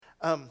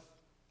Um,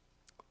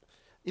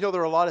 there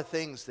are a lot of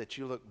things that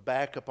you look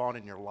back upon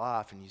in your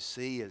life and you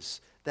see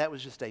as that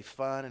was just a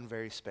fun and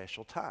very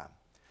special time.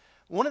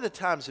 One of the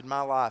times in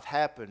my life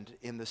happened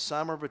in the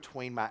summer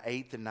between my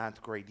 8th and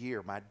 9th grade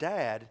year. My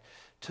dad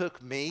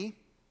took me,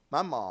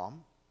 my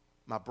mom,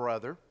 my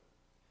brother,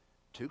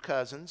 2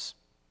 cousins,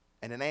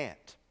 and an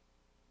aunt.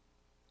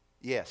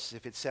 Yes,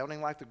 if it's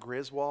sounding like the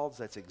Griswolds,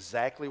 that's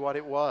exactly what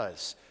it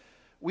was.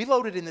 We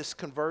loaded in this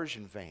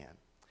conversion van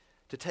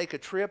to take a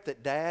trip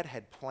that Dad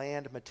had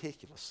planned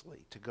meticulously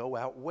to go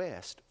out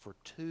west for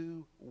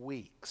 2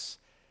 weeks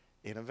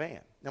in a van.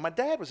 Now, my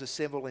dad was a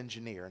civil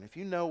engineer, and if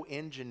you know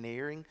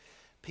engineering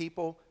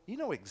people, you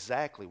know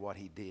exactly what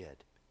he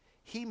did.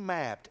 He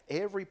mapped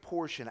every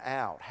portion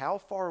out, how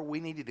far we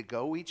needed to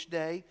go each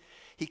day.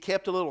 He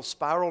kept a little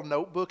spiral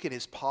notebook in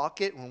his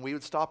pocket when we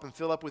would stop and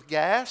fill up with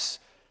gas.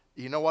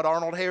 You know what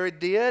Arnold Harrod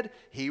did?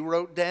 He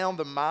wrote down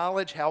the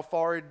mileage, how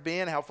far it had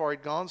been, how far it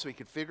had gone, so he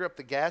could figure up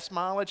the gas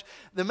mileage.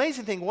 The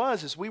amazing thing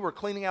was, as we were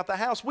cleaning out the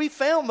house, we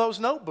found those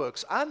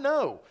notebooks. I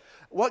know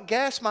what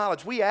gas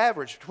mileage we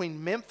averaged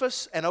between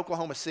Memphis and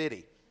Oklahoma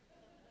City.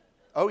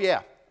 Oh,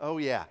 yeah.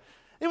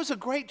 It was a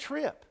great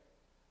trip.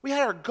 We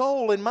had our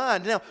goal in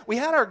mind. Now, we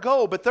had our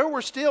goal, but there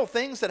were still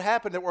things that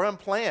happened that were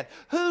unplanned.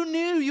 Who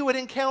knew you would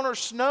encounter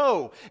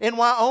snow in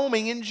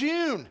Wyoming in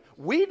June?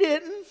 We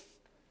didn't.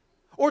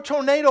 Or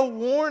tornado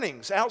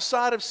warnings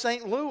outside of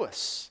St.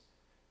 Louis.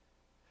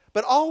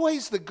 But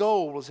always the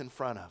goal was in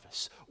front of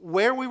us,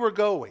 where we were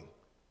going,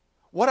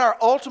 what our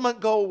ultimate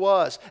goal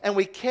was, and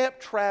we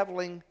kept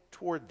traveling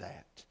toward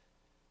that.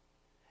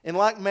 In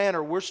like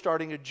manner, we're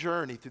starting a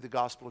journey through the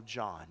Gospel of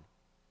John.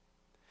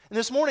 And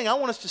this morning, I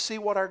want us to see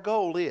what our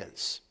goal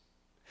is.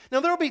 Now,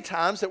 there will be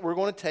times that we're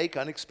going to take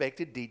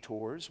unexpected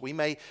detours. We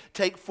may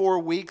take 4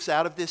 weeks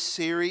out of this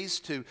series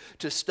to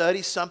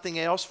study something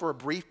else for a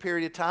brief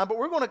period of time, but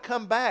we're going to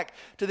come back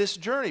to this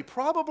journey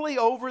probably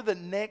over the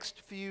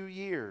next few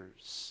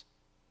years.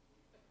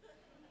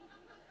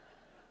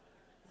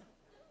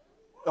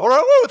 All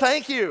right, whoa,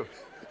 thank you.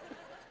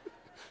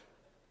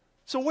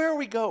 So where are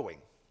we going?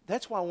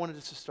 That's why I wanted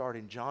us to start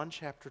in John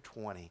chapter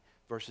 20,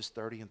 verses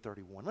 30 and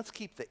 31. Let's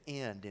keep the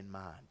end in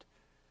mind.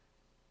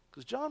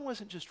 Because John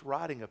wasn't just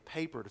writing a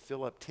paper to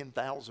fill up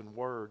 10,000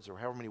 words or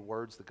however many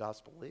words the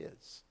gospel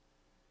is.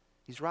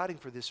 He's writing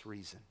for this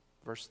reason.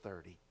 Verse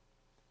 30.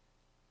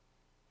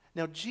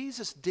 Now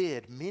Jesus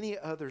did many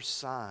other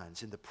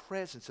signs in the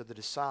presence of the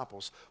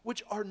disciples,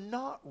 which are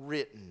not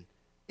written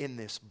in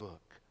this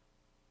book.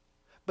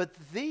 But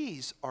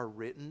these are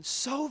written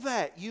so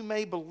that you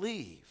may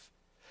believe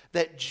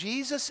that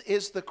Jesus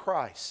is the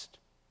Christ,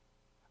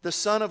 the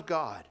Son of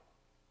God,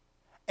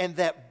 and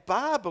that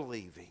by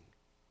believing,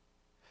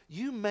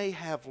 you may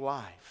have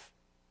life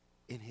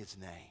in His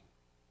name.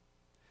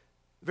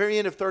 The very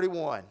end of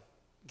 31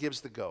 gives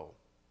the goal.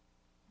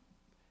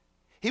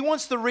 He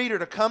wants the reader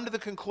to come to the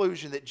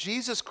conclusion that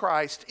Jesus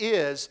Christ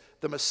is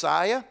the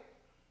Messiah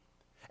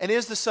and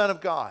is the Son of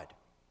God.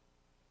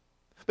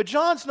 But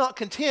John's not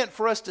content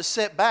for us to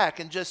sit back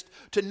and just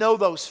to know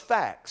those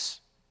facts.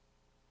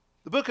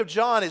 The book of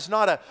John is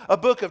not a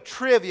book of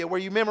trivia where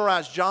you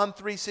memorize John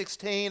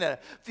 3:16 and a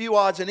few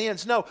odds and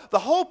ends. No, the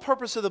whole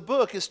purpose of the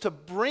book is to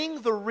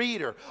bring the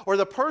reader or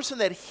the person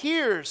that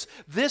hears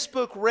this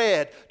book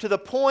read to the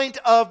point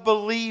of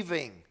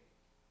believing.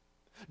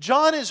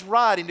 John is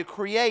writing to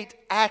create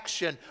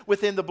action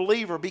within the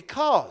believer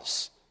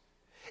because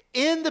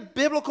in the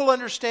biblical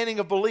understanding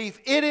of belief,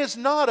 it is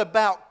not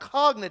about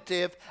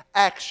cognitive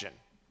action.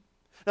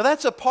 Now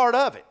that's a part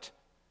of it.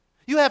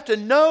 You have to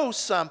know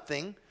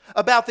something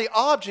about the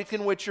object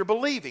in which you're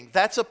believing.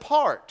 That's a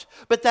part.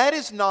 But that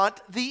is not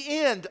the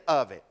end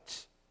of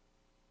it.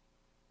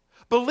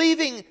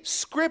 Believing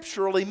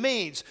scripturally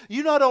means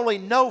you not only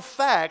know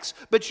facts,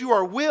 but you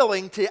are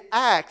willing to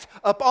act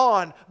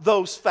upon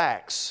those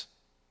facts.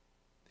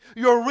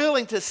 You're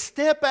willing to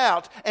step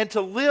out and to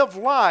live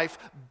life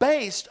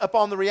based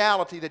upon the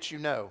reality that you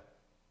know.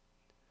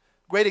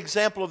 Great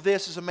example of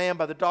this is a man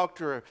by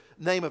the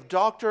name of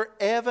Dr.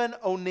 Evan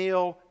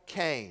O'Neill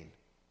Kane.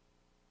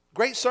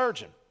 Great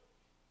surgeon.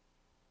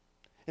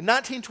 In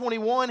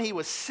 1921, he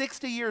was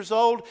 60 years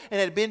old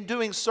and had been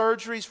doing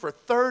surgeries for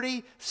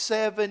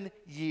 37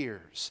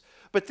 years.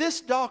 But this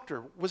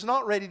doctor was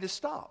not ready to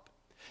stop.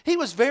 He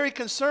was very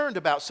concerned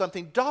about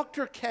something.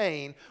 Dr.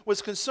 Kane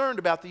was concerned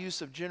about the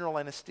use of general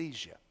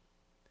anesthesia.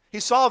 He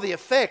saw the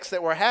effects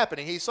that were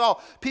happening. He saw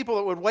people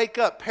that would wake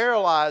up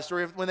paralyzed,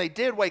 or when they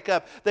did wake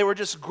up, they were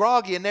just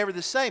groggy and never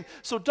the same.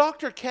 So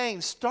Dr.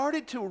 Kane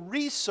started to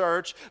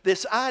research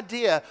this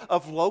idea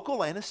of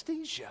local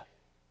anesthesia.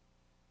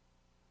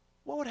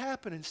 What would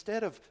happen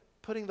instead of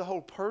putting the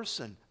whole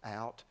person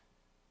out?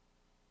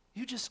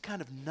 You just kind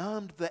of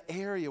numbed the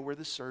area where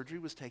the surgery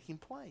was taking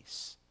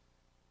place.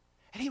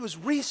 And he was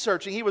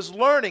researching, he was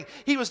learning,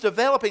 he was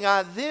developing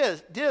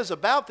ideas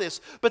about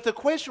this. But the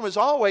question was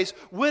always,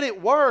 would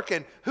it work?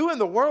 And who in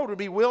the world would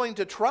be willing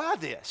to try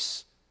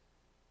this?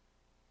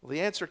 Well,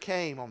 the answer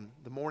came on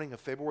the morning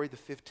of February the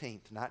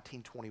 15th,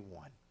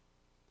 1921.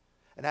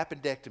 An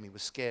appendectomy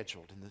was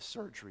scheduled in the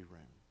surgery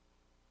room.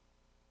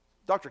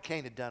 Dr.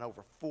 Kane had done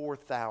over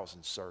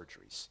 4,000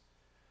 surgeries.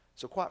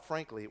 So quite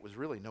frankly, it was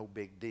really no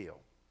big deal.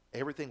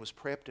 Everything was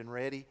prepped and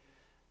ready.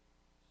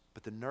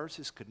 But the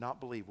nurses could not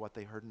believe what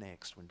they heard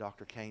next when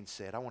Dr. Kane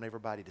said, "I want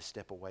everybody to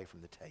step away from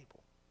the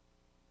table."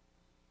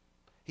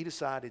 He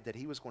decided that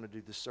he was going to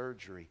do the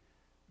surgery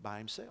by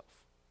himself.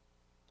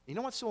 You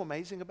know what's so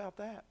amazing about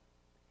that?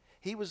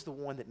 He was the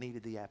one that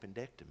needed the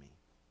appendectomy.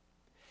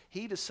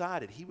 He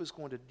decided he was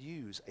going to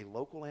use a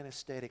local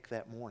anesthetic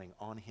that morning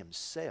on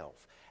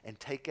himself and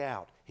take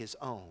out his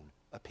own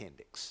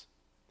appendix.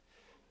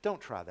 Don't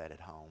try that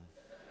at home.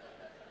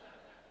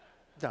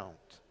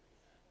 Don't.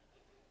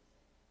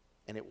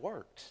 And it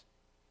worked.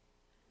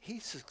 He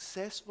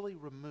successfully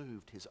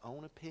removed his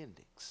own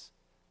appendix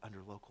under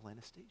local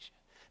anesthesia.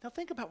 Now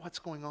think about what's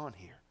going on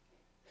here.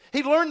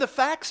 He learned the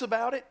facts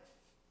about it.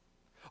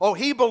 Oh,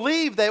 he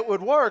believed that it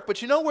would work,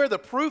 but you know where the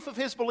proof of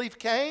his belief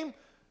came?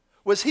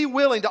 Was he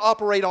willing to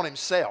operate on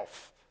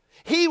himself.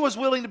 He was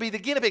willing to be the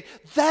guinea pig.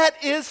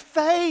 That is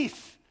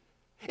faith.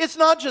 It's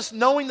not just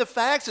knowing the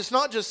facts. It's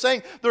not just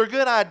saying they're a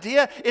good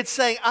idea. It's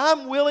saying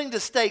I'm willing to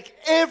stake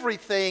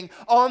everything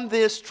on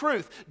this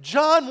truth.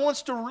 John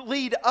wants to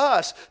lead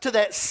us to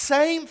that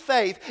same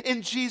faith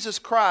in Jesus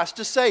Christ.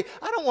 To say,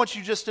 I don't want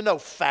you just to know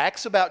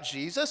facts about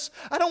Jesus.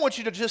 I don't want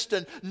you to just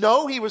to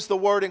know He was the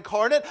Word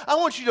incarnate. I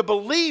want you to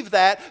believe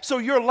that so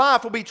your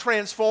life will be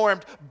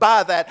transformed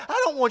by that.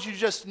 I don't want you to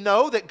just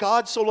know that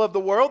God so loved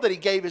the world that He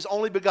gave His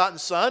only begotten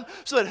Son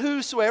so that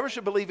whosoever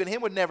should believe in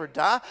Him would never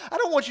die. I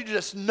don't want you to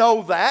just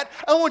know that.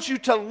 I want you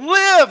to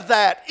live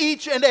that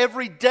each and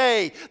every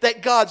day,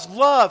 that God's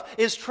love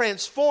is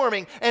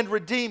transforming and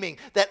redeeming,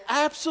 that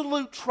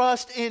absolute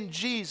trust in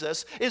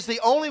Jesus is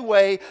the only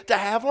way to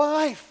have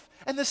life.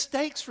 And the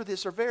stakes for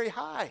this are very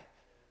high.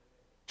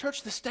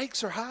 Church, the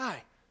stakes are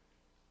high.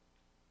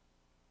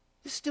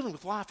 This is dealing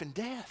with life and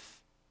death,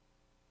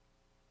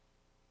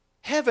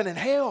 heaven and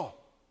hell.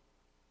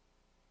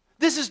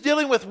 This is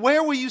dealing with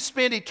where will you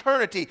spend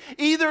eternity,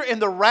 either in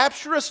the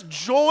rapturous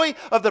joy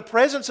of the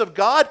presence of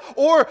God,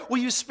 or will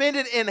you spend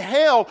it in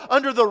hell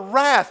under the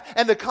wrath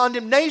and the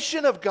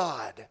condemnation of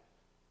God.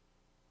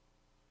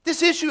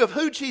 This issue of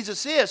who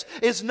Jesus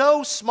is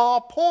no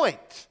small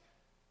point.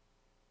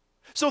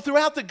 So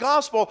throughout the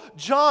gospel,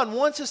 John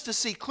wants us to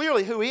see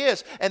clearly who He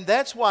is, and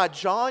that's why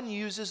John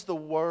uses the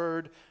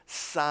word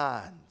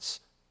signs.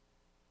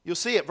 You'll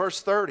see it,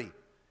 verse 30.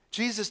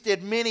 Jesus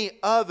did many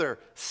other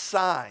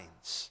signs.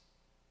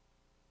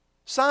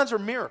 Signs are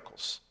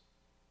miracles.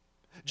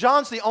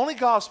 John's the only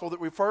gospel that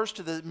refers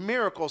to the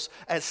miracles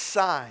as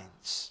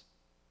signs.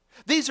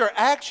 These are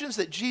actions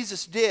that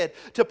Jesus did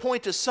to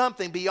point to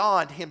something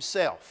beyond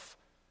Himself.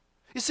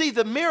 You see,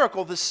 the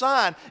miracle, the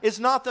sign,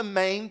 is not the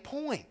main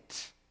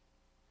point.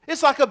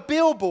 It's like a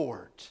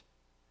billboard.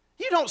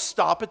 You don't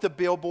stop at the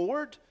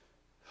billboard.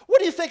 What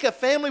do you think a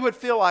family would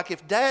feel like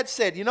if Dad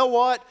said, "You know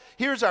what?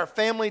 Here's our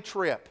family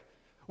trip.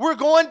 We're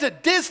going to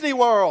Disney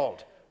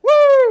World."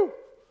 Woo!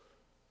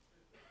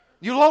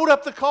 You load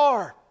up the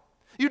car.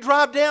 You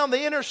drive down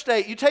the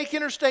interstate. You take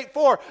Interstate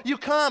 4. You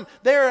come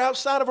there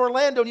outside of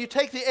Orlando and you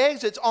take the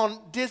exits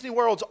on Disney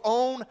World's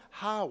own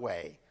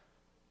highway.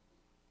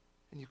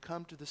 And you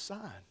come to the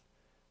sign,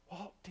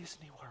 Walt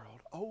Disney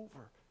World,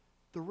 over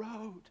the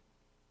road.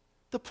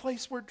 The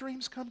place where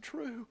dreams come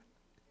true.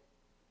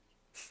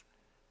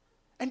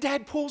 And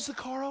Dad pulls the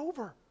car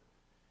over.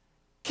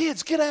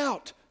 "Kids, get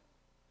out.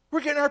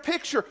 We're getting our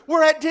picture.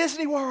 We're at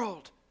Disney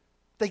World."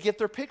 They get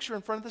their picture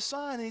in front of the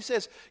sign, and He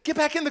says, "Get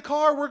back in the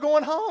car, we're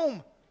going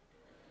home."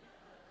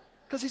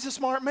 Because He's a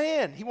smart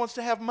man. He wants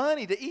to have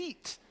money to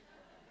eat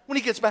when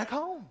He gets back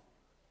home.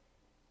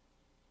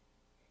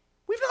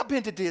 We've not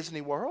been to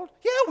Disney World.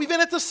 Yeah, we've been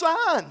at the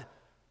sign.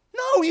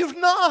 No, you've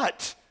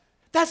not.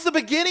 That's the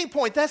beginning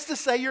point. That's to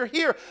say you're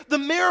here. The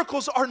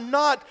miracles are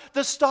not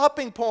the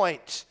stopping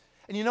point.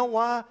 And you know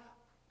why?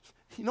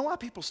 You know why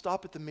people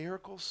stop at the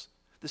miracles?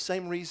 The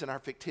same reason our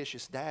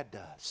fictitious dad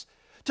does.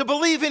 To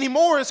believe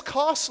anymore is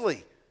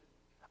costly.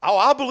 Oh,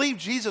 I believe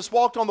Jesus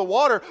walked on the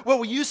water. Well,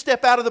 will you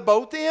step out of the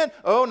boat then?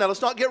 Oh, now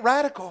let's not get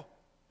radical.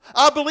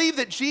 I believe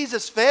that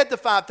Jesus fed the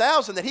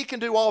 5,000, that He can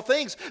do all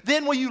things.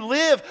 Then will you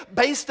live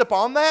based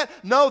upon that?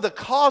 No, the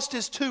cost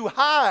is too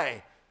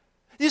high.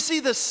 You see,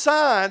 the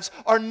signs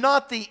are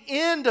not the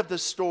end of the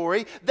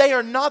story. They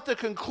are not the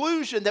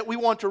conclusion that we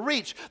want to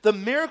reach. The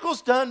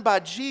miracles done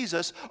by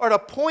Jesus are to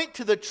point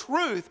to the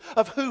truth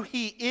of who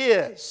He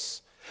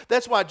is.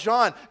 That's why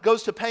John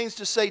goes to pains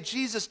to say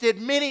Jesus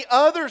did many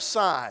other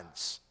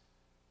signs.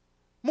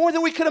 More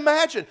than we could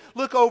imagine.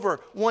 Look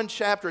over one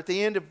chapter at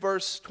the end of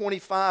verse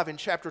 25 in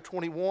chapter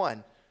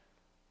 21.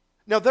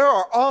 Now there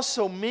are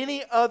also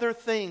many other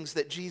things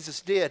that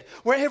Jesus did.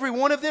 Were every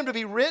one of them to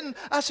be written,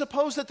 I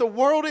suppose that the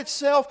world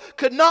itself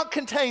could not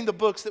contain the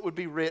books that would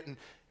be written.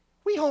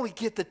 We only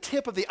get the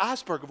tip of the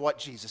iceberg of what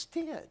Jesus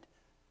did.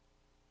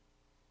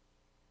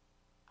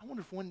 I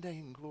wonder if one day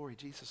in glory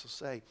Jesus will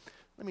say,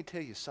 "Let me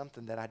tell you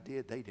something that I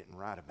did they didn't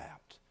write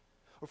about."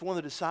 Or if one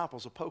of the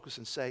disciples will poke us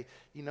and say,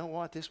 "You know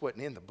what, this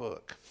wasn't in the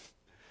book,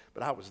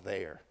 but I was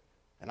there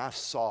and I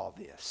saw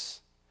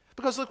this."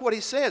 Because look what he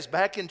says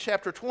back in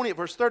chapter 20 at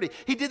verse 30.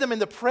 He did them in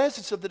the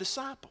presence of the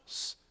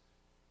disciples.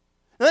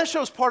 Now that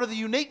shows part of the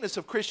uniqueness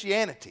of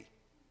Christianity.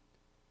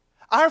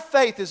 Our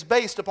faith is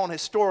based upon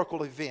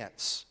historical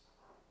events,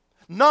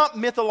 not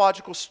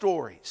mythological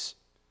stories.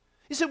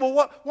 You say,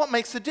 well, what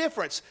makes the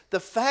difference?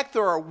 The fact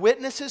there are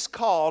witnesses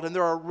called and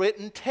there are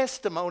written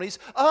testimonies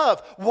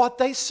of what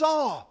they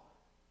saw.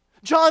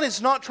 John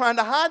is not trying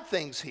to hide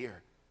things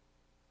here.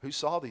 Who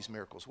saw these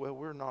miracles? Well,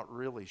 we're not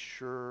really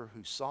sure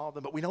who saw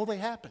them, but we know they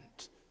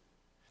happened.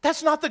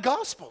 That's not the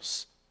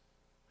Gospels.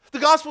 The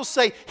Gospels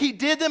say he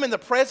did them in the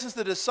presence of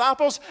the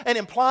disciples, and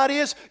implied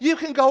is you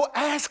can go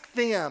ask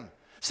them.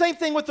 Same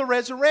thing with the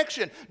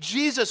resurrection.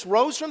 Jesus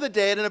rose from the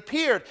dead and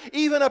appeared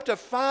even up to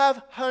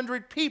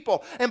 500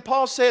 people. And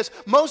Paul says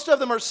most of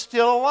them are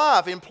still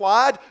alive.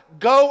 Implied,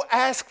 go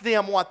ask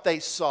them what they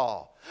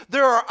saw.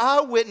 There are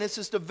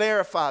eyewitnesses to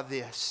verify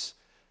this.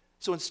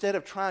 So instead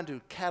of trying to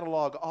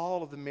catalog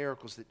all of the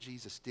miracles that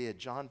Jesus did,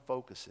 John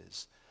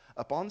focuses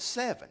upon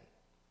 7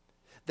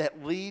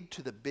 that lead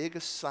to the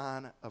biggest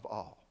sign of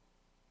all.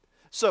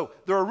 So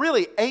there are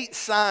really 8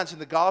 signs in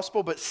the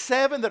gospel, but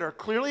 7 that are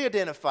clearly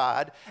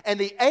identified, and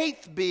the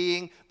 8th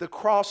being the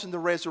cross and the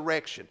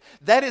resurrection.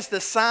 That is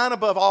the sign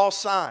above all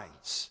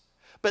signs.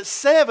 But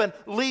 7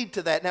 lead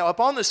to that. Now up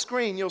on the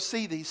screen you'll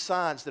see these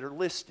signs that are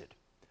listed.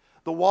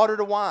 The water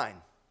to wine.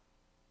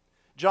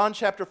 John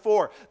chapter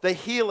 4, the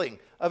healing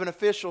of an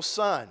official's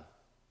son.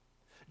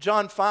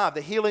 John 5,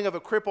 the healing of a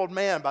crippled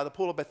man by the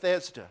pool of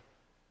Bethesda.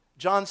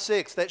 John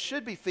 6, that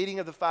should be feeding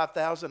of the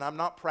 5,000. I'm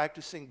not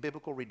practicing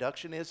biblical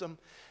reductionism.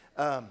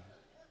 I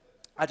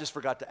just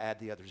forgot to add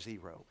the other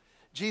 0.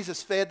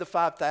 Jesus fed the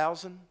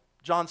 5,000.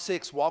 John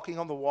 6, walking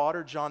on the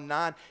water. John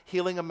 9,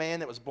 healing a man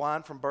that was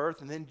blind from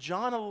birth. And then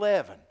John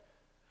 11,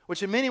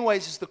 which in many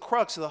ways is the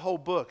crux of the whole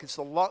book. It's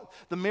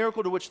the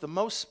miracle to which the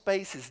most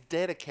space is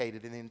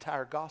dedicated in the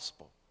entire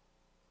gospel.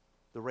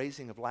 The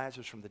raising of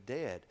Lazarus from the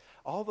dead.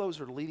 All those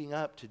are leading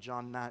up to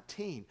John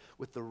 19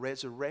 with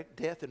the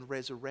death and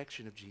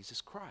resurrection of Jesus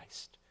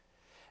Christ.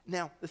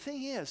 Now, the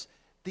thing is,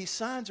 these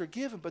signs are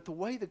given, but the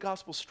way the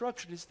gospel is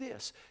structured is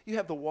this. You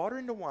have the water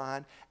into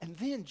wine, and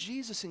then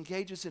Jesus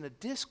engages in a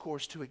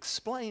discourse to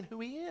explain who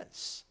he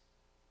is.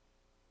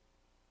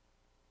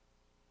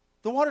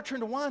 The water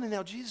turned to wine, and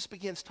now Jesus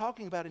begins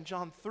talking about in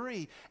John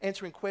 3,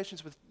 answering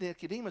questions with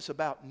Nicodemus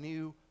about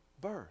new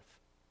birth,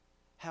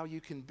 how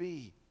you can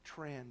be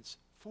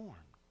transformed.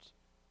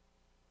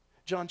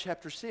 John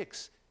chapter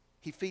 6,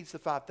 he feeds the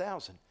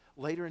 5,000.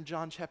 Later in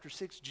John chapter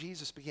 6,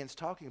 Jesus begins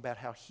talking about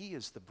how he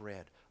is the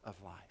bread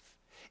of life.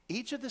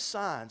 Each of the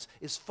signs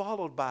is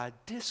followed by a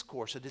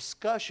discourse, a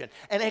discussion,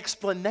 an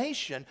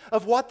explanation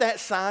of what that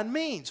sign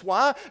means.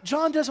 Why?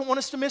 John doesn't want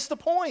us to miss the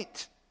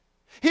point.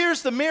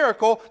 Here's the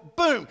miracle,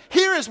 boom,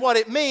 here is what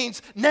it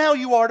means, now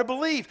you are to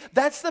believe.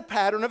 That's the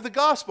pattern of the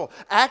gospel.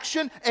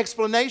 Action,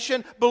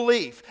 explanation,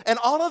 belief. And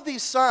all of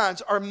these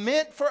signs are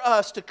meant for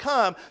us to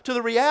come to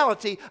the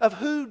reality of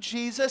who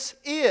Jesus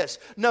is.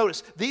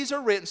 Notice, these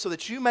are written so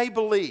that you may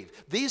believe.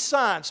 These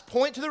signs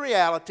point to the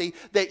reality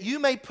that you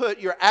may put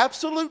your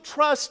absolute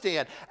trust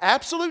in,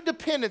 absolute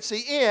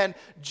dependency in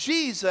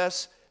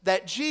Jesus,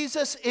 that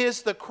Jesus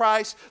is the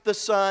Christ, the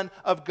Son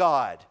of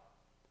God.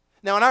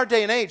 Now, in our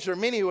day and age, there are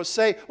many who will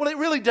say, well, it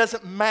really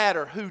doesn't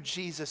matter who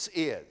Jesus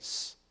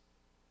is.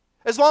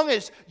 As long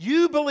as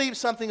you believe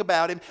something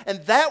about him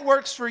and that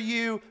works for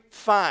you,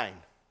 fine.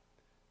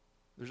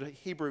 There's a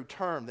Hebrew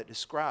term that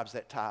describes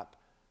that type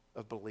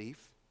of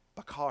belief,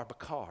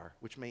 bakar,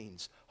 which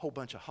means a whole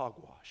bunch of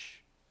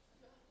hogwash.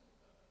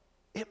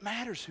 It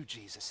matters who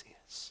Jesus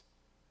is.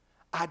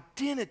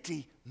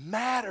 Identity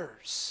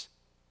matters.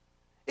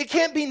 It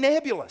can't be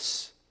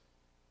nebulous.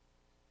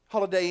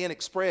 Holiday Inn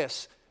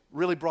Express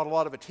really brought a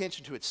lot of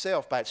attention to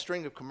itself by its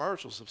string of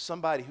commercials of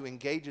somebody who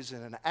engages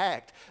in an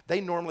act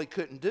they normally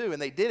couldn't do,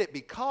 and they did it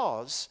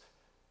because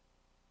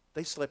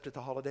they slept at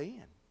the Holiday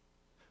Inn.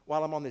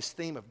 While I'm on this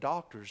theme of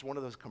doctors, one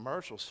of those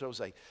commercials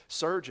shows a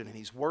surgeon, and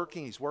he's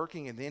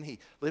working, and then he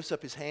lifts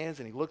up his hands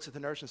and he looks at the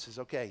nurse and says,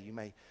 okay, you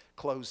may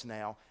close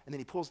now. And then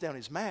he pulls down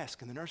his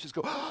mask, and the nurses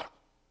go, oh,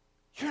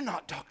 you're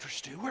not Dr.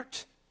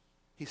 Stewart.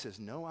 He says,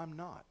 no, I'm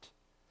not,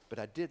 but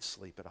I did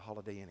sleep at a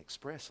Holiday Inn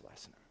Express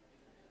last night.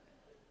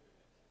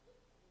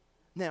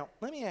 Now,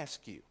 let me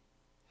ask you,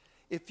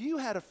 if you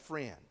had a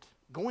friend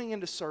going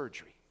into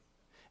surgery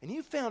and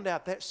you found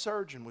out that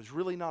surgeon was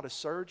really not a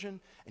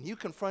surgeon and you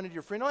confronted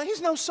your friend, oh,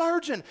 he's no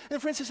surgeon. And the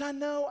friend says, I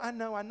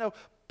know,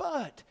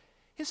 but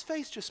his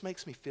face just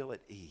makes me feel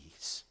at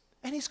ease.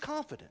 And he's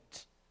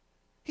confident.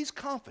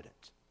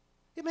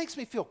 It makes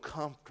me feel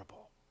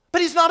comfortable.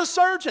 But he's not a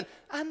surgeon.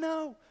 I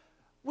know.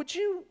 Would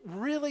you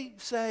really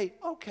say,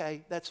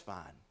 okay, that's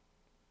fine?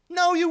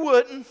 No, you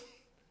wouldn't.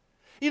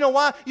 You know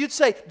why? You'd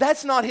say,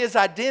 that's not his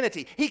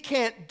identity. He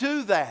can't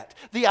do that.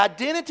 The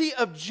identity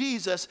of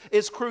Jesus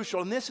is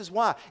crucial, and this is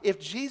why. If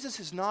Jesus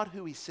is not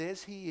who he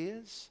says he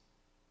is,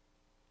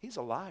 he's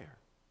a liar.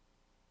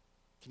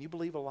 Can you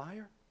believe a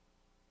liar?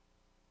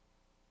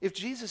 If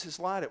Jesus has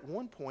lied at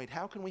one point,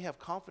 how can we have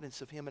confidence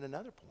of him at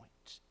another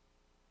point?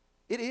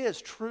 It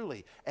is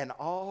truly an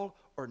all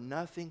or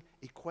nothing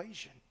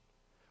equation.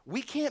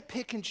 We can't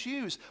pick and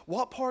choose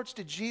what parts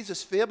did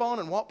Jesus fib on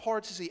and what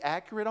parts is he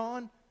accurate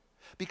on.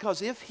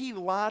 Because if he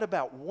lied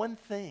about one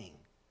thing,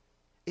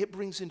 it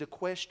brings into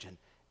question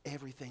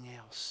everything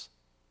else.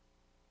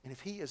 And if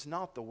he is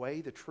not the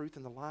way, the truth,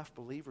 and the life,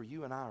 believer,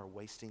 you and I are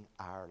wasting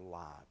our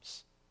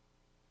lives.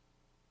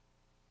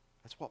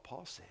 That's what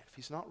Paul said. If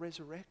he's not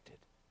resurrected,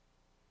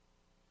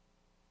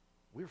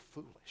 we're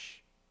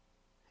foolish.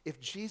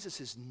 If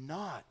Jesus is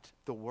not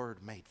the Word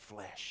made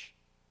flesh,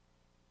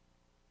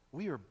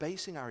 we are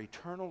basing our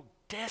eternal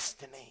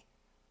destiny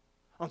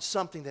on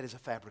something that is a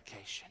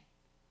fabrication.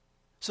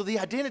 So the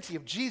identity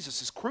of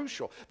Jesus is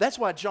crucial. That's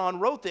why John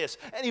wrote this.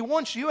 And he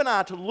wants you and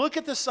I to look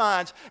at the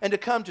signs and to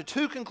come to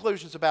two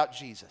conclusions about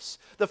Jesus.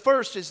 The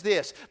first is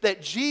this,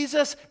 that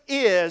Jesus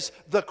is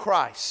the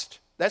Christ.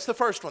 That's the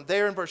first one,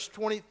 there in verse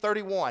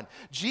 31.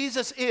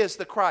 Jesus is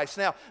the Christ.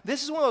 Now,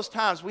 this is one of those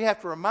times we have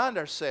to remind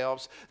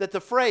ourselves that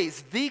the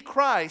phrase, the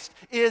Christ,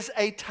 is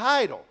a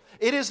title.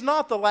 It is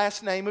not the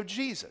last name of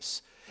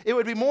Jesus. It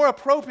would be more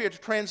appropriate to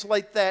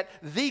translate that,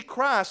 the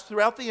Christ,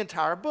 throughout the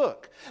entire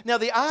book. Now,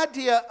 the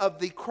idea of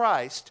the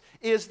Christ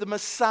is the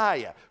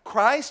Messiah.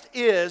 Christ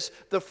is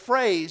the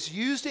phrase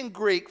used in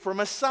Greek for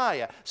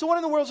Messiah. So what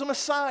in the world is a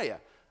Messiah?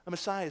 A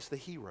Messiah is the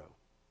hero.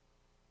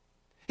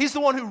 He's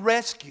the one who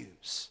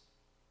rescues.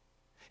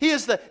 He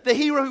is the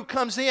hero who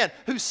comes in,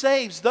 who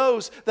saves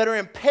those that are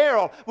in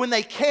peril when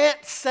they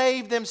can't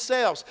save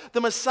themselves.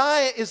 The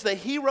Messiah is the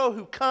hero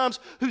who comes,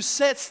 who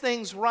sets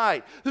things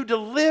right, who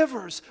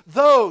delivers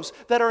those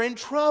that are in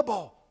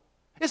trouble.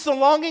 It's the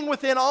longing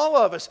within all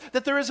of us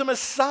that there is a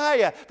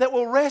Messiah that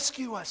will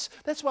rescue us.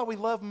 That's why we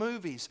love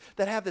movies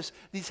that have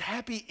these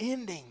happy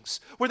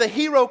endings where the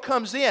hero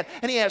comes in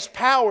and he has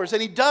powers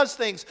and he does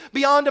things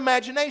beyond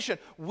imagination.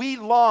 We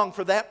long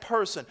for that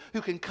person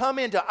who can come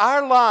into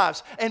our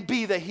lives and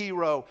be the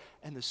hero.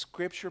 And the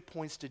Scripture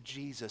points to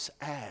Jesus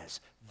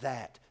as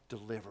that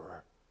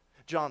deliverer.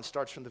 John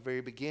starts from the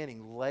very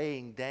beginning,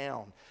 laying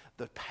down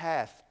the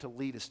path to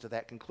lead us to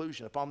that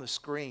conclusion. Up on the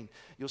screen,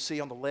 you'll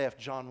see on the left,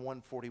 John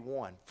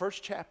 1:41,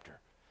 first chapter.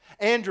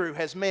 Andrew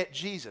has met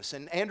Jesus,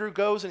 and Andrew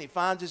goes and he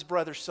finds his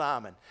brother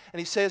Simon. And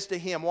he says to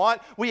him,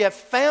 what? We have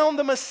found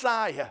the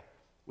Messiah,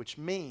 which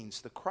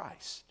means the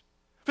Christ.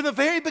 From the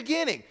very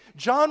beginning,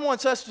 John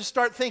wants us to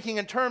start thinking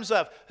in terms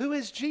of, who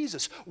is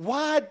Jesus?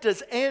 Why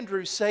does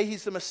Andrew say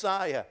he's the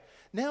Messiah?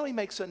 Now he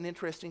makes an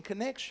interesting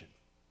connection.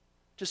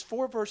 Just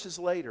 4 verses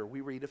later,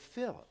 we read of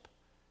Philip.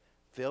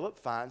 Philip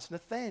finds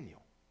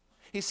Nathanael.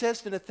 He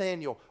says to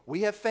Nathanael,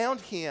 we have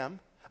found him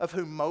of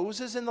whom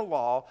Moses in the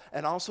law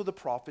and also the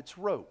prophets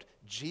wrote,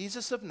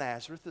 Jesus of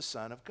Nazareth, the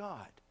Son of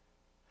God.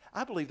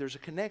 I believe there's a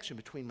connection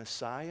between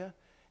Messiah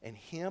and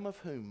him of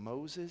whom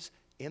Moses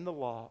in the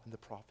law and the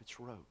prophets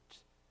wrote.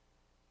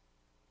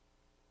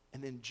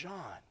 And then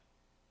John,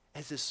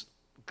 as this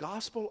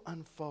gospel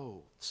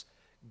unfolds,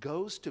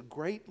 goes to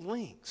great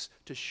lengths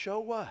to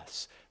show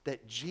us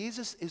that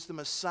Jesus is the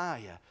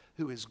Messiah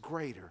who is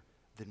greater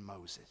than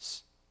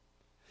Moses.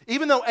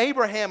 Even though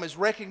Abraham is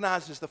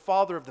recognized as the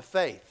father of the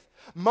faith,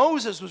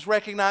 Moses was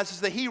recognized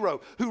as the hero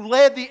who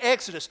led the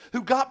Exodus,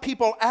 who got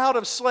people out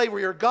of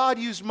slavery, or God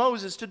used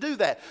Moses to do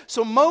that.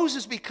 So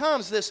Moses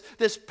becomes this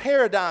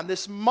paradigm,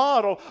 this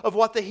model of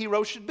what the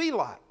hero should be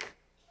like.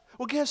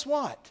 Well, guess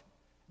what?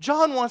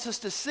 John wants us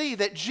to see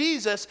that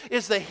Jesus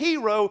is the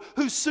hero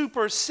who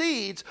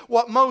supersedes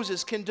what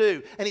Moses can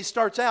do. And he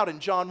starts out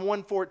in John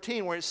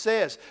 1:14 where it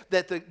says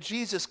that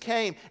Jesus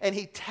came and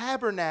he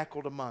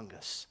tabernacled among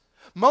us.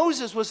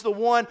 Moses was the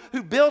one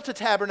who built a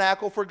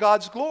tabernacle for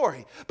God's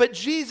glory. But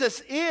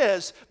Jesus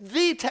is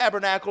the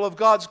tabernacle of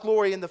God's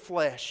glory in the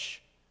flesh.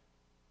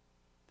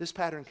 This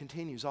pattern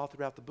continues all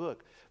throughout the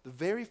book. The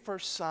very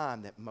first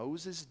sign that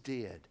Moses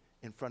did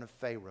in front of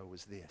Pharaoh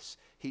was this.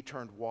 He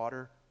turned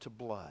water to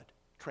blood.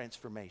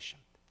 Transformation.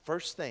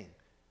 First thing,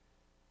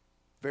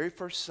 very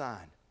first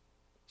sign.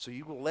 So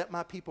you will let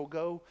my people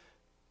go.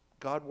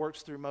 God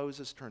works through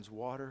Moses, turns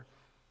water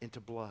into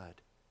blood.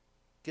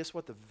 Guess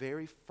what? The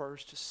very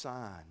first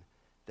sign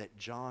that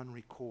John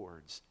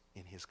records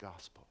in his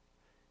gospel.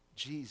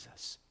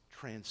 Jesus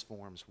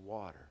transforms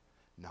water,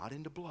 not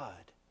into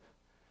blood,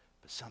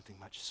 but something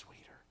much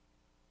sweeter.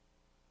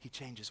 He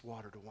changes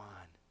water to wine.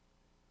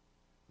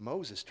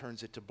 Moses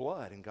turns it to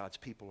blood and God's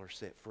people are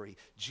set free.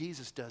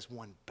 Jesus does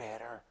one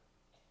better.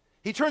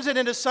 He turns it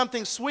into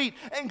something sweet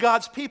and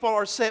God's people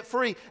are set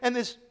free. And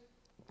this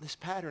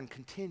pattern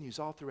continues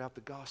all throughout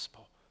the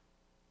gospel.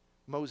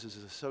 Moses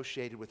is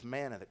associated with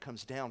manna that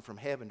comes down from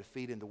heaven to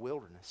feed in the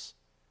wilderness.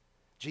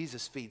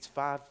 Jesus feeds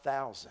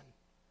 5,000.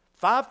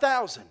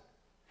 5,000.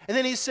 And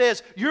then he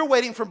says, you're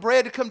waiting for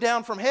bread to come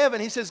down from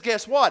heaven. He says,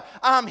 guess what?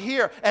 I'm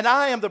here, and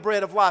I am the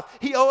bread of life.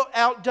 He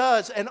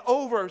outdoes and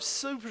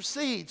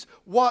supersedes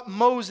what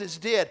Moses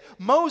did.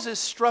 Moses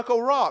struck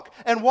a rock,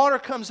 and water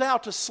comes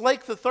out to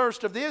slake the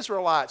thirst of the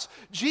Israelites.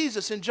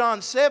 Jesus in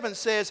John 7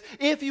 says,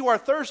 if you are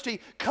thirsty,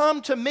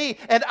 come to me,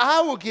 and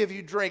I will give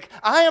you drink.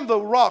 I am the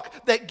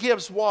rock that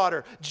gives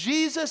water.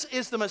 Jesus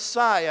is the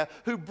Messiah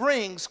who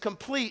brings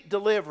complete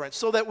deliverance,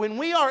 so that when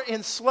we are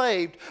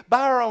enslaved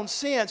by our own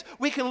sins,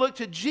 we can look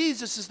to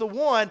Jesus as the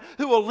one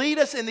who will lead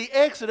us in the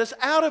exodus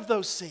out of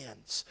those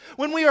sins.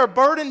 When we are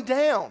burdened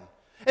down,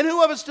 and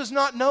who of us does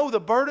not know the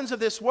burdens of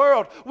this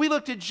world, we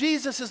look to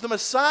Jesus as the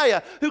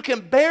Messiah who can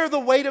bear the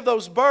weight of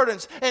those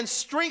burdens and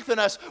strengthen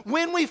us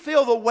when we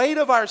feel the weight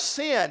of our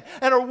sin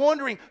and are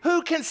wondering,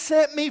 who can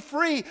set me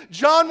free?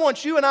 John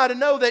wants you and I to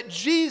know that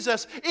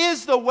Jesus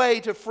is the way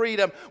to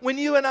freedom. When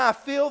you and I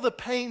feel the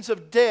pains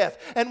of death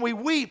and we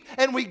weep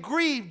and we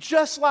grieve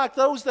just like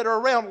those that are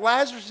around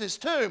Lazarus'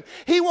 tomb,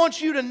 he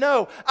wants you to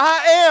know,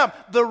 I am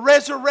the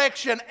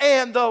resurrection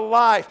and the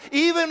life.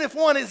 Even if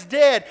one is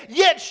dead,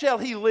 yet shall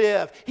he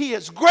live. He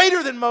is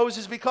greater than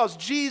Moses because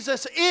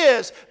Jesus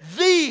is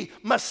the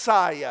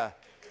Messiah.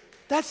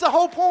 That's the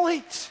whole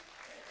point.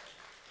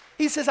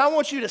 He says, I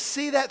want you to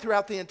see that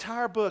throughout the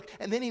entire book,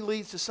 and then he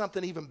leads to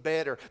something even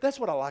better. That's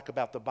what I like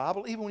about the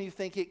Bible, even when you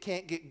think it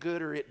can't get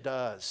gooder, it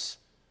does.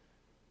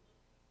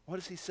 What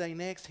does he say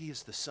next? He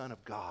is the Son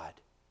of God.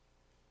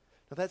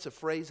 Now that's a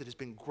phrase that has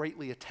been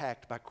greatly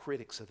attacked by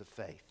critics of the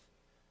faith.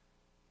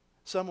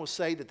 Some will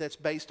say that that's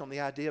based on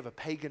the idea of a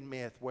pagan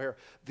myth where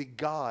the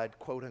God,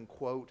 quote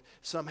unquote,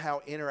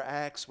 somehow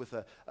interacts with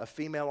a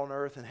female on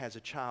earth and has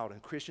a child,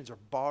 and Christians are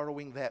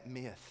borrowing that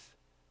myth.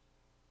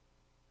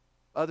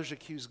 Others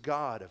accuse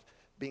God of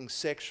being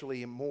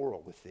sexually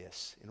immoral with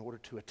this in order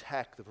to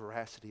attack the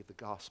veracity of the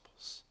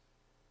Gospels.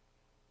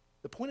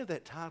 The point of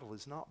that title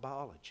is not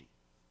biology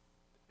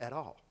at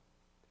all.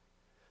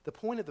 The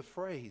point of the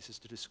phrase is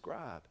to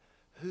describe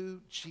who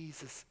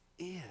Jesus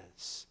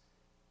is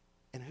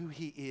and who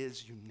he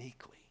is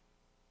uniquely.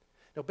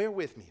 Now bear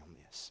with me on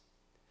this.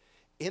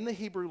 In the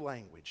Hebrew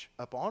language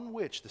upon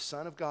which the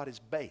Son of God is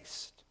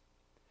based,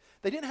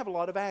 they didn't have a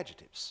lot of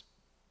adjectives.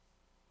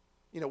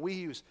 You know, we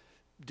use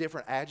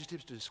different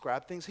adjectives to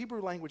describe things.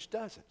 Hebrew language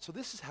doesn't. So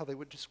this is how they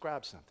would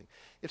describe something.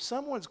 If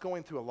someone's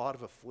going through a lot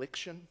of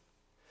affliction,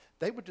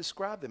 they would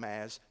describe them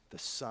as the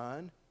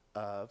son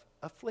of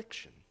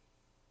affliction.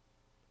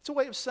 It's a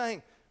way of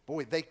saying,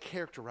 boy, they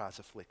characterize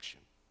affliction.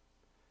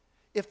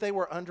 If they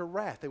were under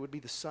wrath, they would be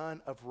the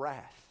son of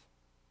wrath.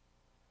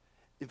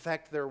 In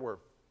fact, there were,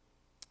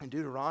 in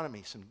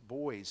Deuteronomy, some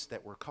boys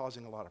that were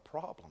causing a lot of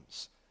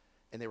problems,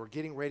 and they were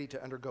getting ready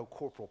to undergo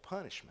corporal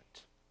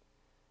punishment.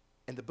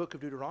 And the book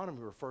of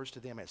Deuteronomy refers to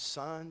them as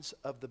sons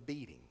of the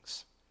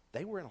beatings.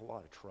 They were in a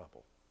lot of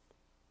trouble.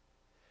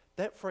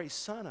 That phrase,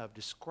 son of,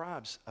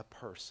 describes a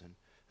person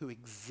who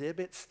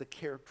exhibits the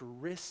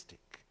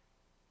characteristic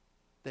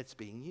that's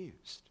being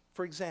used.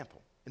 For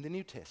example, in the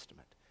New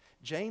Testament,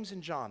 James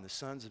and John, the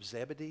sons of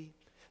Zebedee,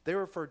 they're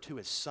referred to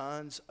as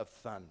sons of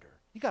thunder.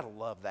 You got to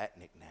love that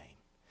nickname.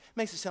 It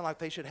makes it sound like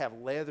they should have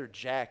leather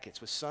jackets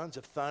with sons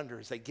of thunder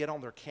as they get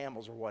on their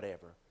camels or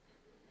whatever.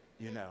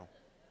 You know.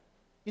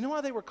 You know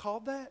why they were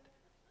called that?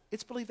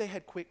 It's believed they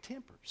had quick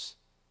tempers.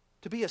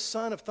 To be a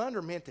son of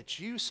thunder meant that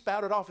you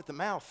spouted off at the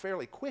mouth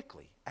fairly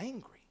quickly,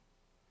 angry.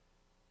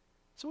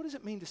 So what does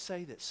it mean to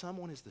say that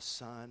someone is the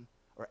son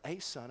or a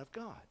son of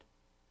God?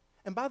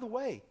 And by the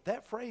way,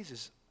 that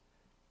phrase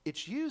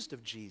it's used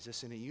of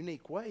Jesus in a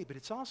unique way, but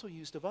it's also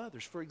used of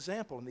others. For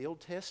example, in the Old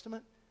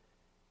Testament,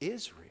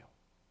 Israel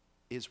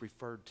is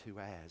referred to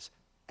as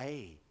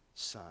a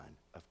son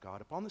of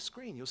God. Up on the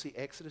screen, you'll see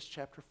Exodus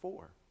chapter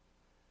 4.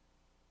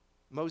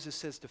 Moses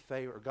says to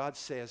Pharaoh, or God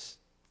says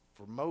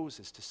for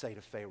Moses to say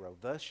to Pharaoh,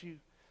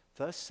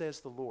 Thus says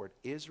the Lord,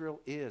 Israel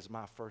is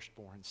my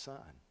firstborn son.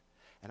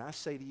 And I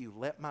say to you,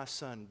 let my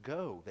son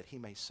go that he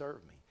may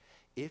serve me.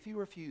 If you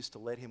refuse to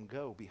let him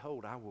go,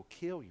 behold, I will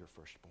kill your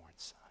firstborn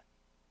son.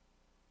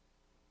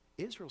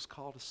 Israel's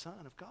called a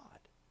son of God.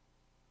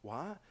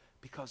 Why?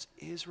 Because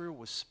Israel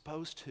was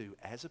supposed to,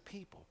 as a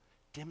people,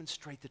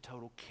 demonstrate the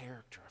total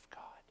character of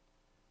God.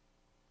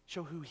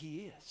 Show who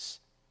he is.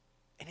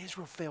 And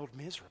Israel failed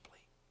miserably.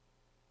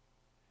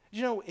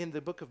 You know, in the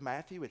book of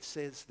Matthew, it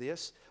says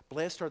this,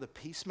 blessed are the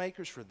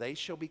peacemakers, for they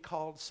shall be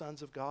called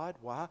sons of God.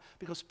 Why?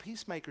 Because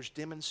peacemakers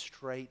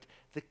demonstrate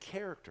the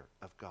character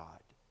of God.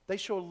 They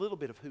show a little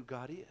bit of who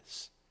God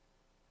is.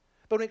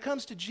 But when it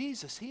comes to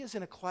Jesus, he is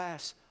in a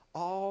class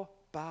all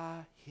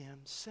by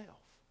himself.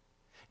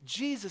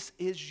 Jesus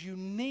is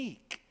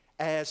unique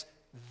as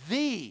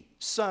the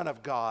Son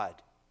of God.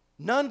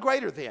 None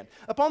greater than.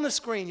 Up on the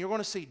screen, you're going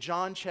to see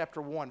John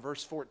chapter 1,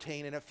 verse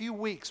 14. In a few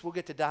weeks, we'll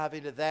get to dive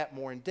into that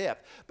more in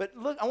depth. But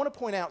look, I want to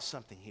point out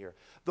something here.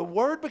 The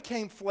Word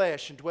became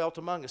flesh and dwelt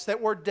among us.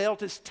 That word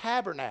dealt is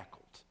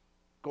tabernacled,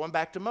 going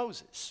back to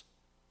Moses.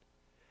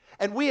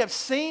 And we have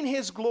seen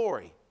his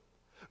glory.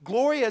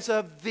 Glory as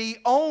of the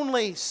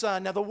only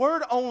Son. Now the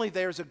word only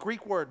there is a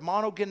Greek word,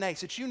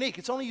 monogenes. It's unique.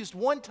 It's only used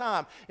one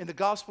time in the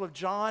Gospel of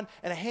John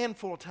and a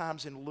handful of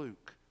times in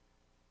Luke.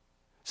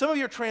 Some of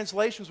your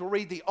translations will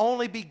read the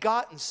only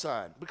begotten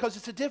Son because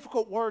it's a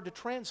difficult word to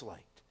translate.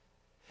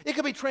 It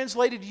could be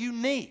translated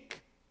unique,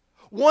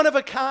 one of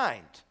a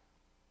kind,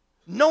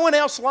 no one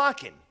else like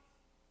Him.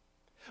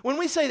 When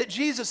we say that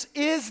Jesus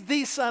is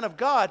the Son of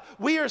God,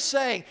 we are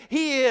saying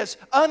He is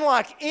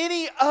unlike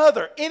any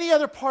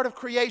other part of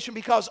creation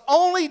because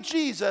only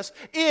Jesus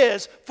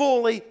is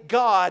fully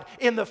God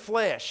in the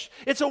flesh.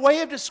 It's a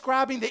way of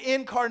describing the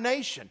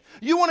incarnation.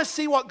 You want to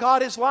see what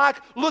God is like?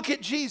 Look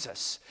at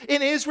Jesus.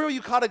 In Israel, you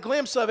caught a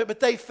glimpse of it,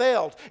 but they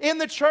failed. In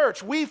the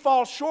church, we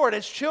fall short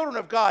as children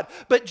of God,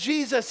 but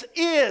Jesus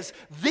is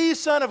the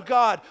Son of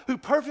God who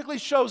perfectly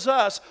shows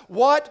us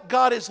what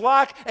God is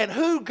like and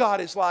who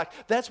God is like.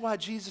 That's why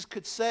Jesus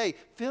could say,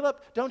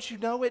 Philip, don't you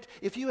know it?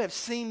 If you have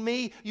seen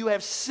me, you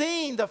have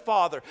seen the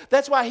Father.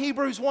 That's why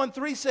Hebrews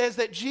 1:3 says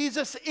that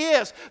Jesus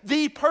is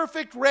the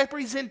perfect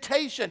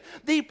representation,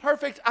 the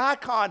perfect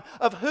icon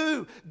of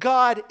who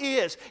God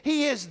is.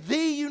 He is the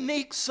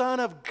unique Son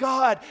of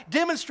God,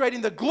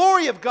 demonstrating the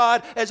glory of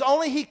God as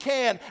only He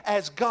can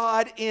as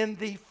God in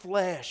the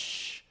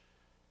flesh.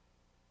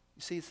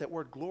 You see, it's that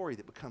word glory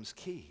that becomes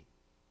key.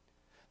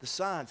 The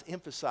signs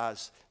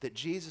emphasize that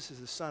Jesus is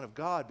the Son of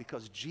God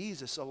because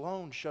Jesus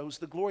alone shows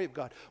the glory of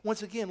God.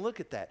 Once again, look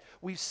at that.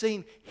 We've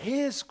seen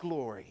His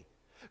glory.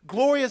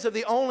 Glory is of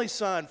the only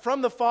Son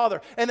from the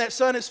Father, and that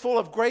Son is full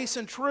of grace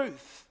and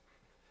truth.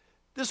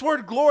 This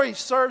word glory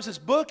serves as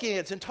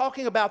bookends in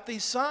talking about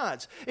these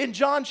signs. In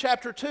John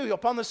chapter 2,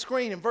 up on the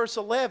screen in verse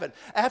 11,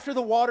 after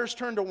the waters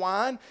turned to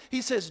wine,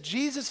 he says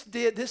Jesus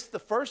did, this is the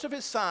first of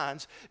His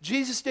signs,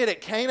 Jesus did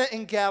at Cana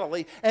in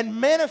Galilee and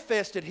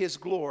manifested His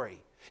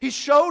glory. He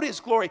showed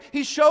His glory.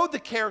 He showed the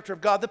character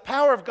of God, the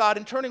power of God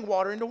in turning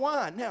water into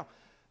wine. Now,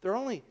 there are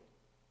only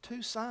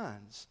two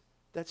signs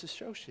that's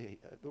associated,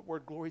 the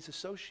word glory is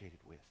associated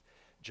with.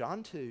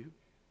 John 2,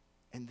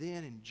 and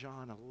then in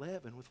John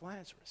 11 with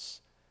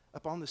Lazarus.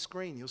 Up on the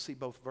screen, you'll see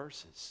both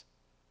verses.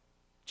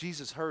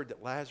 Jesus heard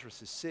that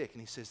Lazarus is sick,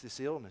 and He says this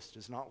illness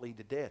does not lead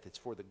to death. It's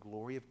for the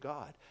glory of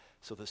God,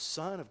 so the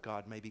Son of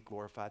God may be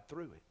glorified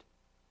through it.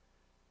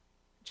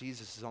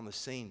 Jesus is on the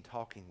scene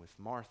talking with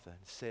Martha and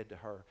said to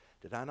her,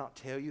 did I not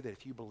tell you that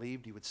if you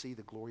believed you would see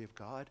the glory of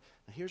God?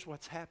 Now here's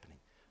what's happening.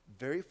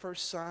 Very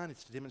first sign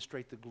is to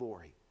demonstrate the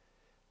glory.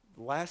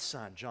 The last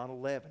sign, John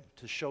 11,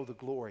 to show the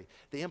glory.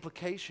 The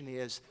implication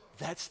is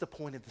that's the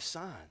point of the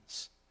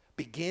signs.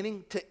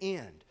 Beginning to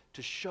end,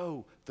 to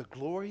show the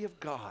glory of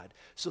God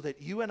so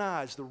that you and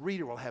I as the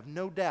reader will have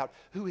no doubt,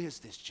 who is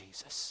this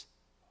Jesus?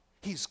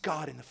 He's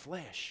God in the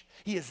flesh.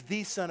 He is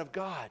the Son of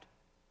God.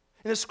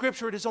 In the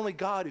Scripture, it is only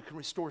God who can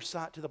restore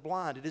sight to the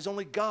blind. It is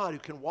only God who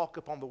can walk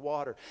upon the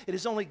water. It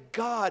is only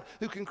God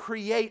who can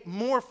create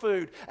more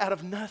food out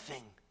of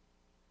nothing.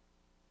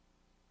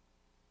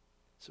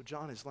 So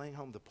John is laying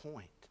home the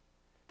point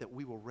that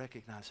we will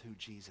recognize who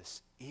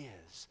Jesus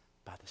is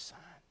by the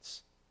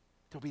signs.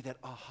 There'll be that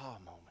aha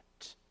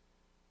moment.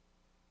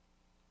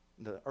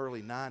 In the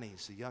early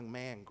 90s, a young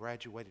man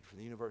graduated from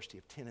the University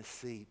of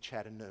Tennessee,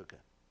 Chattanooga.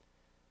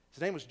 His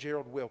name was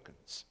Gerald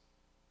Wilkins.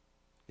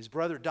 His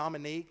brother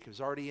Dominique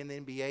was already in the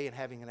NBA and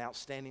having an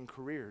outstanding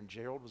career, and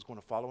Gerald was going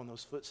to follow in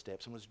those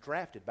footsteps and was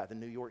drafted by the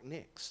New York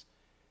Knicks.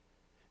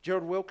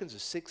 Gerald Wilkins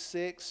is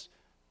 6'6",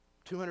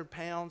 200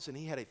 pounds, and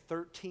he had a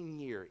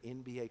 13-year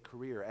NBA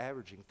career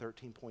averaging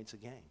 13 points a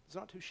game. It's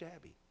not too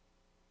shabby.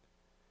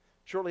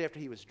 Shortly after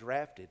he was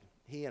drafted,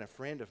 he and a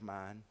friend of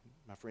mine,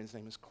 my friend's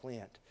name is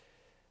Clint,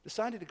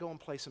 decided to go and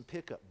play some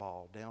pickup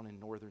ball down in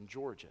northern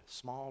Georgia,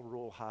 small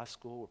rural high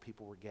school where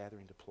people were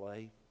gathering to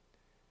play.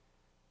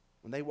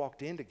 When they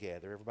walked in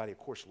together, everybody, of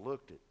course,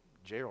 looked at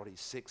Gerald. He's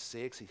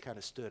 6'6". He kind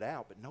of stood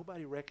out, but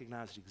nobody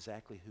recognized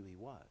exactly who he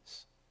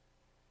was.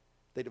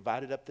 They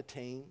divided up the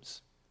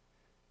teams.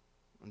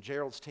 On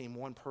Gerald's team,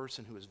 one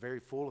person who was very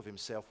full of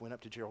himself went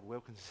up to Gerald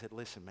Wilkins and said,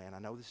 listen, man, I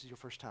know this is your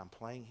first time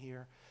playing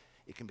here.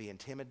 It can be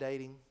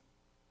intimidating.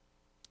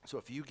 So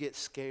if you get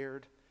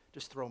scared,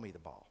 just throw me the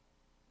ball.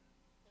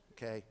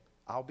 Okay?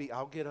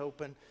 I'll get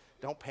open.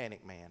 Don't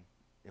panic, man.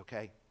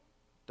 Okay?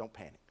 Don't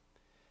panic.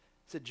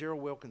 Said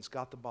Gerald Wilkins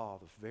got the ball.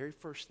 The very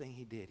first thing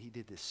he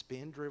did this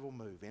spin dribble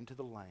move into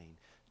the lane,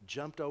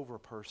 jumped over a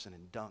person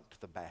and dunked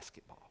the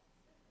basketball.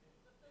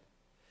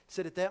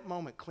 Said at that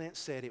moment, Clint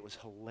said it was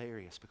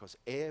hilarious because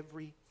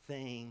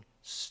everything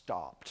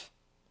stopped.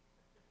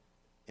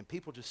 And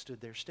people just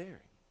stood there staring.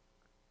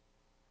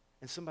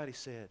 And somebody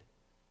said,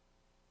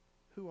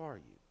 who are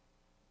you?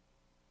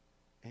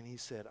 And he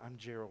said, I'm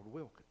Gerald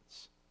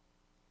Wilkins.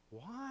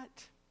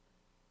 What?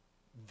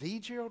 The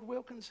Gerald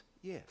Wilkins?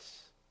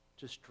 Yes.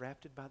 Just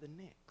drafted by the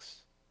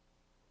Knicks.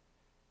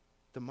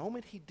 The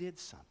moment he did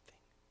something,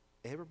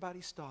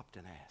 everybody stopped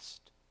and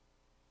asked,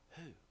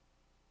 who?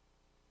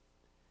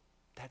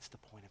 That's the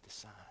point of the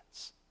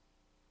signs.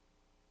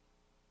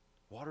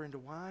 Water into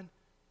wine?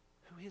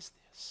 Who is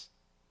this?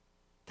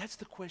 That's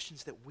the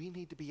questions that we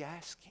need to be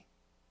asking.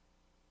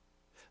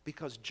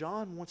 because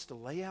John wants to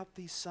lay out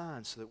these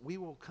signs so that we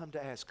will come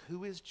to ask,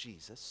 who is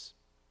Jesus?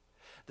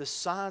 The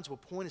signs will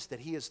point us that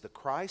he is the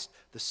Christ,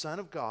 the Son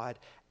of God,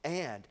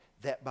 and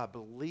that by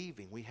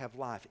believing we have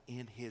life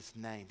in his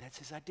name. That's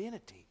his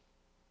identity.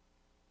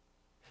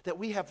 That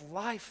we have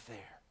life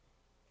there.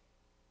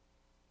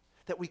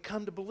 That we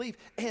come to believe.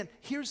 And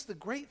here's the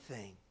great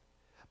thing.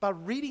 By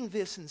reading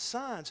this in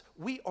signs,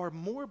 we are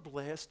more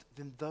blessed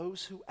than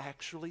those who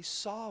actually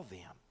saw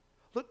them.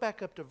 Look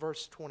back up to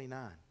verse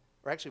 29,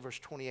 or actually verse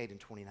 28 and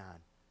 29.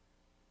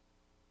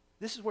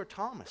 This is where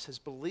Thomas has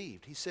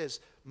believed. He says,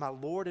 "My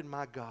Lord and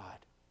my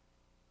God."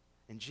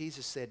 And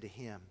Jesus said to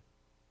him,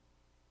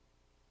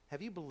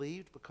 "Have you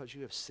believed because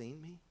you have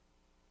seen me?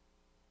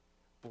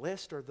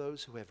 Blessed are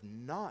those who have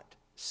not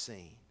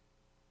seen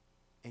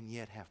and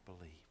yet have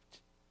believed."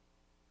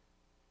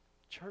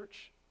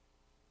 Church,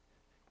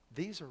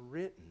 these are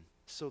written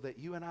so that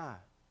you and I,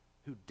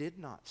 who did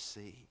not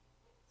see,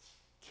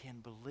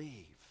 can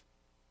believe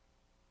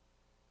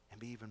and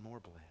be even more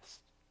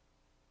blessed.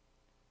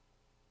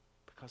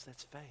 Because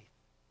that's faith.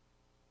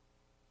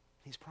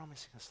 He's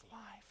promising us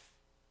life.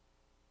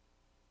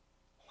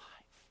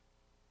 Life.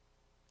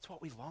 It's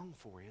what we long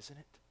for, isn't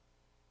it?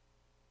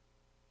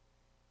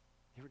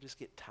 You ever just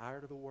get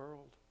tired of the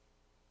world?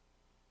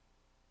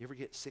 You ever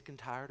get sick and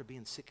tired of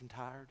being sick and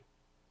tired?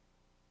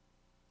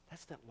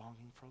 That's that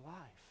longing for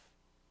life.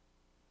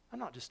 I'm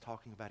not just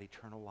talking about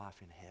eternal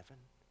life in heaven.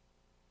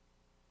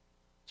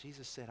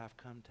 Jesus said, "I've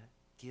come to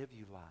give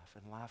you life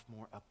and life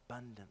more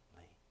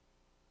abundantly."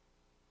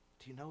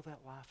 Do you know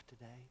that life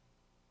today?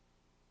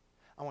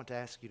 I want to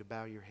ask you to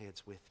bow your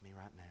heads with me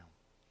right now.